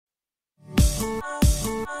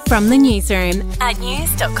From the newsroom at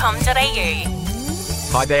news.com.au.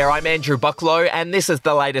 Hi there, I'm Andrew Bucklow and this is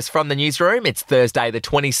the latest from the newsroom. It's Thursday the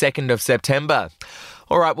 22nd of September.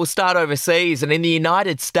 All right, we'll start overseas, and in the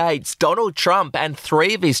United States, Donald Trump and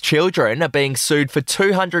 3 of his children are being sued for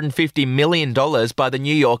 $250 million by the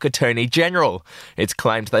New York Attorney General. It's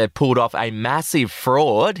claimed they pulled off a massive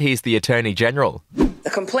fraud. Here's the Attorney General. The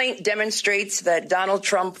complaint demonstrates that Donald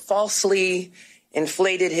Trump falsely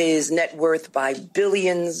inflated his net worth by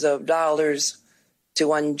billions of dollars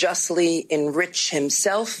to unjustly enrich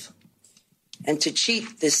himself and to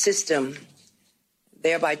cheat the system,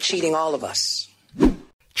 thereby cheating all of us.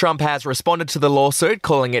 Trump has responded to the lawsuit,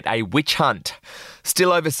 calling it a witch hunt.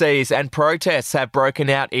 Still overseas, and protests have broken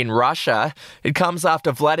out in Russia. It comes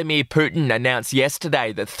after Vladimir Putin announced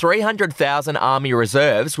yesterday that 300,000 army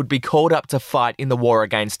reserves would be called up to fight in the war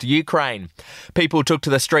against Ukraine. People took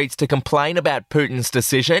to the streets to complain about Putin's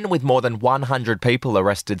decision, with more than 100 people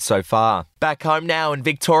arrested so far. Back home now, and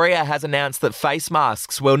Victoria has announced that face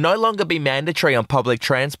masks will no longer be mandatory on public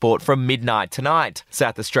transport from midnight tonight.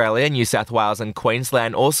 South Australia, New South Wales and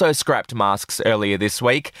Queensland also scrapped masks earlier this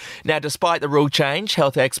week. Now, despite the rule change,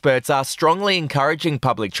 health experts are strongly encouraging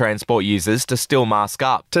public transport users to still mask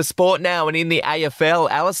up. To sport now, and in the AFL,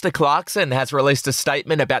 Alistair Clarkson has released a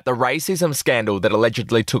statement about the racism scandal that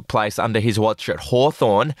allegedly took place under his watch at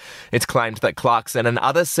Hawthorn. It's claimed that Clarkson and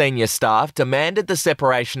other senior staff demanded the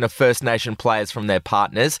separation of First Nation players from their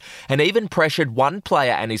partners and even pressured one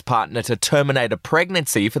player and his partner to terminate a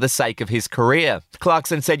pregnancy for the sake of his career.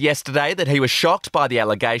 Clarkson said yesterday that he was shocked by the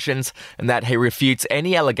allegations and that he refutes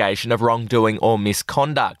any allegation of wrongdoing or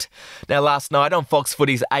misconduct. Now, last night on Fox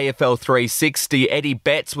Footy's AFL 360, Eddie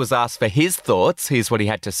Betts was asked for his thoughts. Here's what he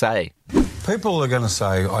had to say. People are going to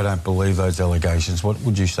say, I don't believe those allegations. What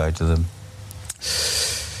would you say to them?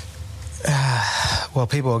 Well,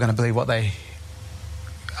 people are going to believe what they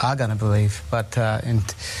are going to believe. But, I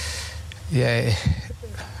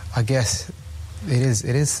guess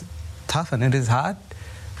it is tough and it is hard,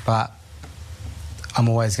 but I'm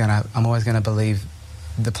always going to believe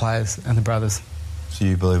the players and the brothers. So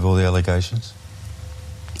you believe all the allegations?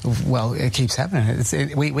 Well, it keeps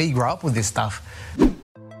happening. We grow up with this stuff.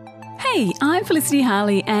 Hey, I'm Felicity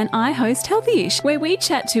Harley and I host Healthyish, where we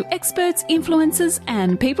chat to experts, influencers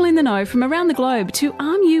and people in the know from around the globe to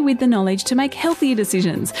arm you with the knowledge to make healthier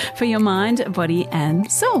decisions for your mind, body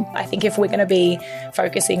and soul. I think if we're going to be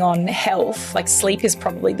focusing on health, like sleep is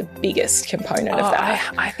probably the biggest component of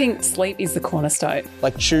that. I think sleep is the cornerstone.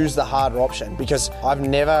 Like, choose the harder option, because I've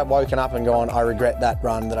never woken up and gone, I regret that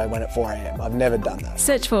run that I went at 4 a.m. I've never done that.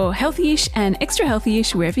 Search for Healthyish and Extra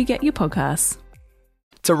Healthyish wherever you get your podcasts.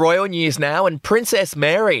 To royal news now, and Princess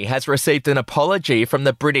Mary has received an apology from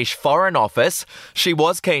the British Foreign Office. She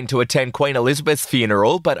was keen to attend Queen Elizabeth's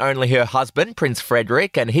funeral, but only her husband, Prince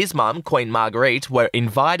Frederick, and his mum, Queen Marguerite, were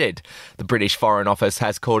invited. The British Foreign Office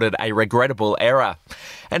has called it a regrettable error.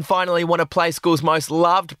 And finally, one of Play School's most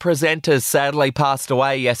loved presenters sadly passed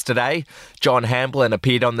away yesterday. John Hamblin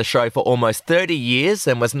appeared on the show for almost 30 years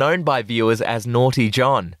and was known by viewers as Naughty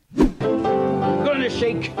John. Gonna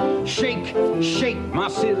shake, shake, shake my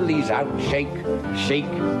sillies out. Shake, shake,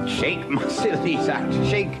 shake my sillies out.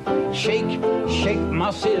 Shake, shake, shake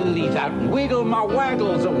my sillies out. Wiggle my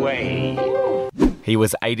waggles away. He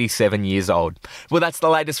was 87 years old. Well, that's the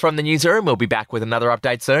latest from the newsroom. We'll be back with another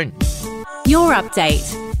update soon. Your update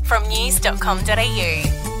from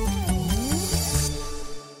news.com.au.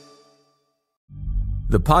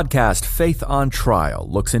 The podcast Faith on Trial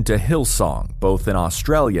looks into Hillsong, both in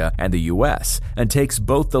Australia and the US, and takes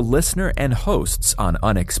both the listener and hosts on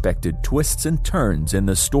unexpected twists and turns in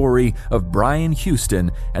the story of Brian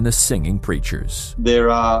Houston and the Singing Preachers. There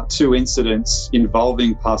are 2 incidents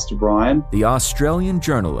involving Pastor Brian. The Australian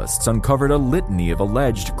journalists uncovered a litany of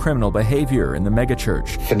alleged criminal behavior in the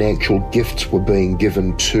megachurch. Financial gifts were being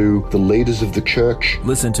given to the leaders of the church.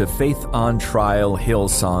 Listen to Faith on Trial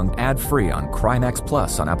Hillsong ad-free on Crimex Plus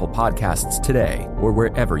on Apple Podcasts today or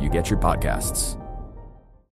wherever you get your podcasts.